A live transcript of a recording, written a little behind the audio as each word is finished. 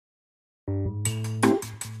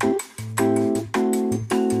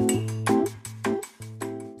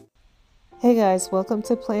Hey guys, welcome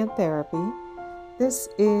to Plant Therapy. This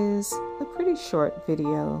is a pretty short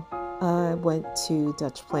video. I went to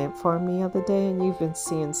Dutch Plant Farm the other day and you've been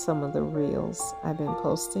seeing some of the reels I've been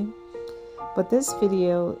posting. But this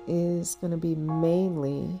video is going to be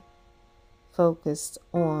mainly focused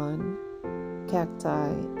on cacti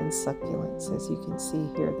and succulents. As you can see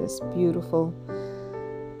here, this beautiful,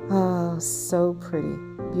 so pretty,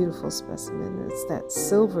 beautiful specimen. It's that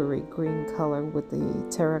silvery green color with the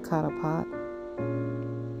terracotta pot.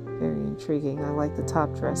 Very intriguing. I like the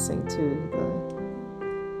top dressing too,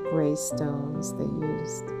 the gray stones they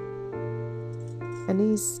used. And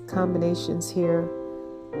these combinations here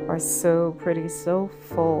are so pretty, so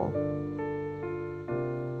full.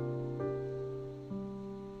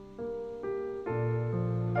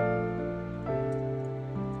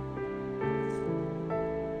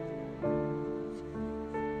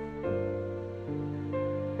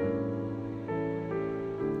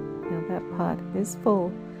 Now that pot is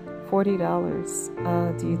full.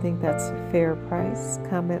 $40. Do you think that's a fair price?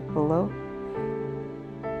 Comment below.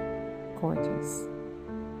 Gorgeous.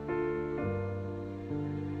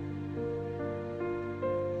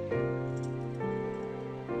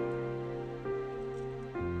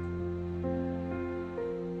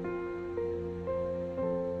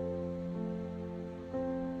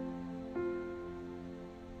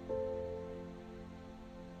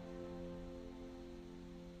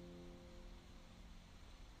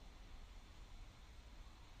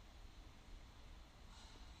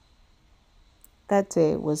 That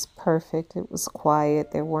day it was perfect. It was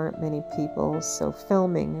quiet. There weren't many people. So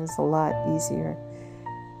filming is a lot easier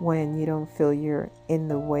when you don't feel you're in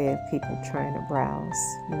the way of people trying to browse,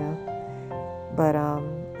 you know. But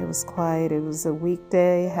it was quiet. It was a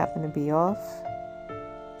weekday. Happened to be off.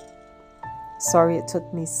 Sorry it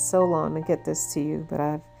took me so long to get this to you, but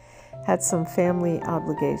I've had some family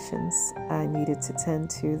obligations I needed to tend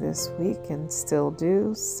to this week and still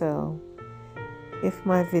do. So if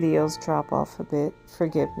my videos drop off a bit,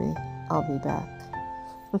 forgive me. I'll be back.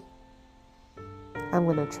 I'm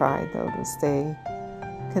going to try, though, to stay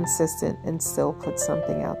consistent and still put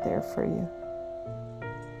something out there for you.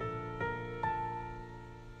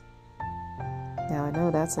 Now, I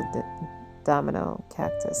know that's a domino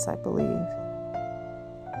cactus, I believe.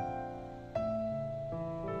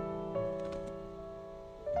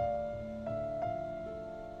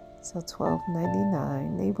 So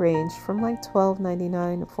 $12.99. They range from like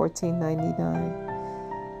 $12.99 to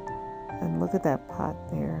 $14.99. And look at that pot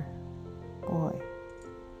there. Boy.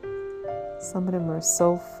 Some of them are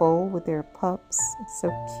so full with their pups. It's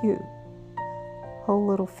so cute. Whole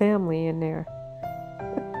little family in there.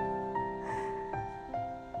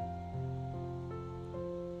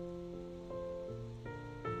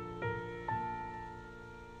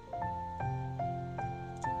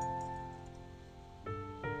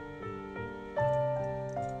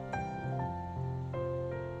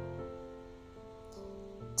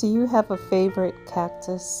 Do you have a favorite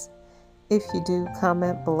cactus? If you do,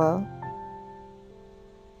 comment below.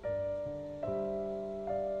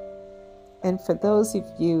 And for those of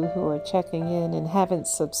you who are checking in and haven't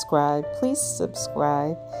subscribed, please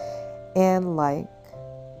subscribe and like,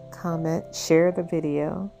 comment, share the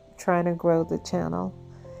video. I'm trying to grow the channel.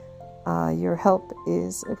 Your help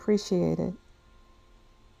is appreciated.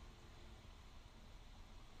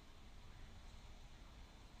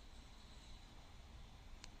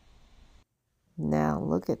 Now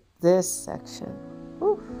look at this section.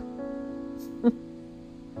 Oof.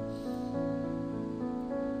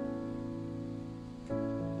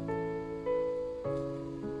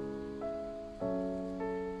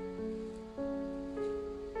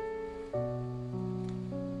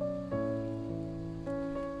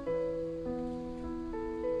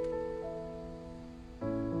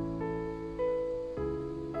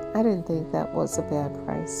 I didn't think that was a bad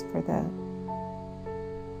price for that.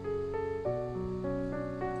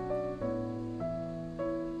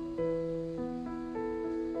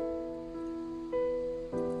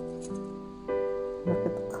 Look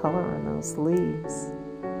at the color on those leaves.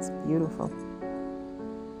 It's beautiful.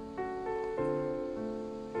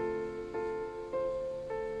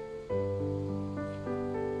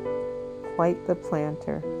 Quite the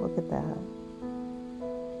planter. Look at that.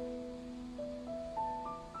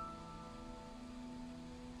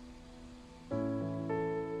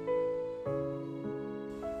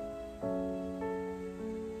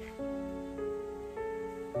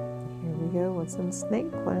 Here we go with some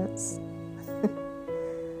snake plants.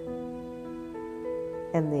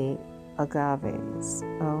 And the agaves.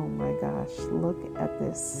 Oh my gosh, look at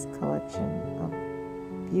this collection of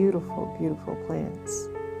beautiful, beautiful plants.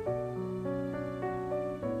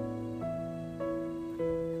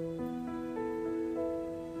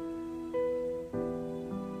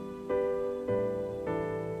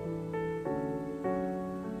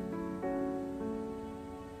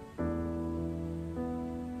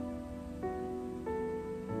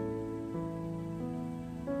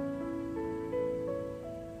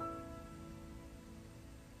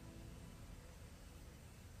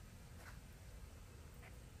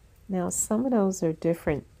 Now, some of those are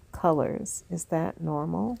different colors. Is that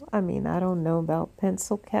normal? I mean, I don't know about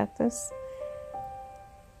pencil cactus.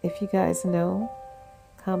 If you guys know,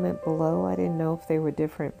 comment below. I didn't know if they were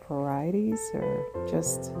different varieties or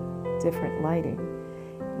just different lighting.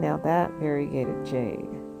 Now that variegated jade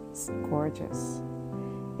is gorgeous.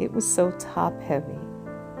 It was so top heavy.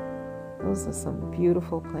 Those are some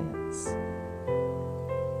beautiful plants.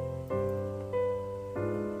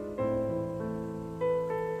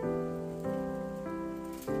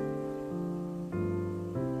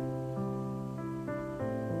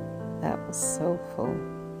 That was so full.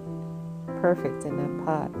 Perfect in that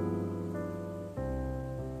pot.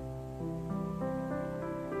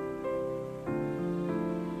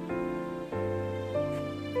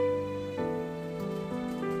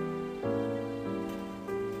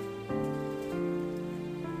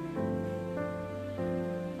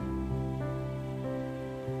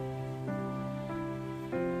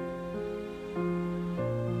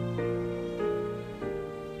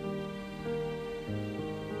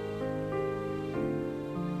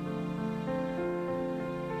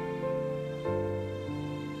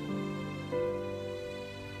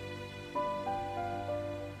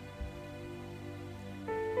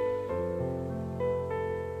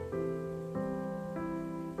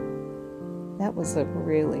 That was a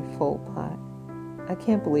really full pot. I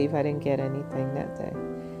can't believe I didn't get anything that day.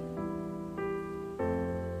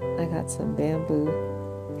 I got some bamboo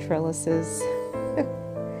trellises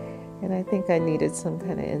and I think I needed some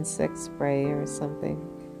kind of insect spray or something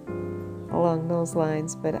along those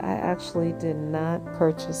lines, but I actually did not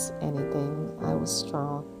purchase anything. I was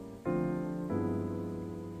strong.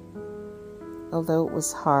 Although it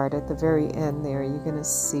was hard, at the very end there, you're going to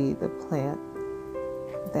see the plant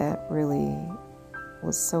that really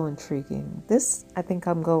was so intriguing. This, I think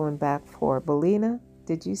I'm going back for. Belina,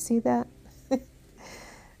 did you see that?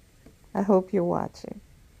 I hope you're watching.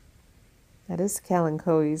 Now this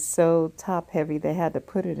Kalanchoe is so top heavy, they had to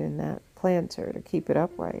put it in that planter to keep it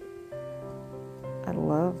upright. I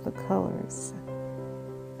love the colors.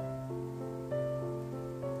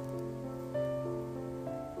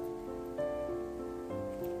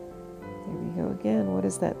 There we go again. What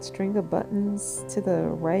is that? String of buttons to the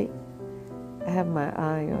right? I have my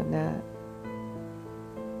eye on that.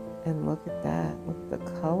 And look at that. Look at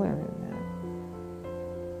the color in that.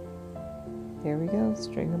 There we go.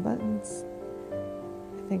 String of buttons.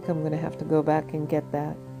 I think I'm going to have to go back and get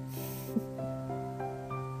that.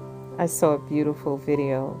 I saw a beautiful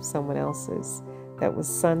video of someone else's that was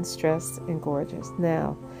sun-stressed and gorgeous.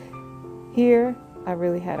 Now, here, I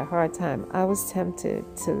really had a hard time. I was tempted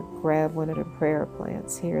to grab one of the prayer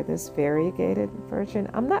plants here, this variegated version.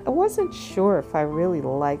 I wasn't sure if I really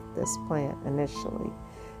liked this plant initially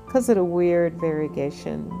because of the weird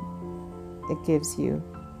variegation it gives you.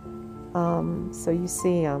 So you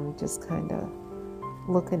see, I'm just kind of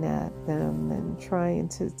looking at them and trying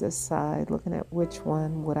to decide, looking at which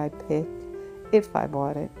one would I pick if I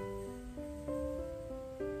bought it.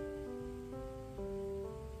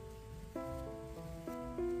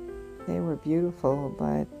 They were beautiful,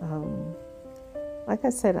 but like I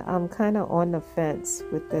said, I'm kind of on the fence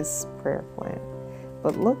with this prayer plant.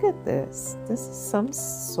 But look at this. This is some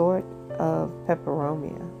sort of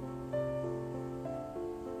peperomia.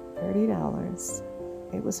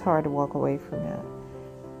 $30. It was hard to walk away from that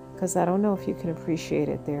because I don't know if you can appreciate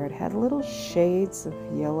it there. It had little shades of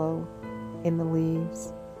yellow in the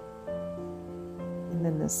leaves. And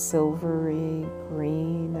then the silvery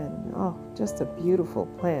green, and oh, just a beautiful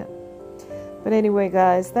plant. But anyway,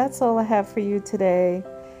 guys, that's all I have for you today.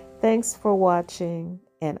 Thanks for watching,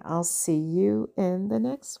 and I'll see you in the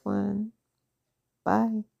next one.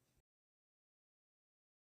 Bye.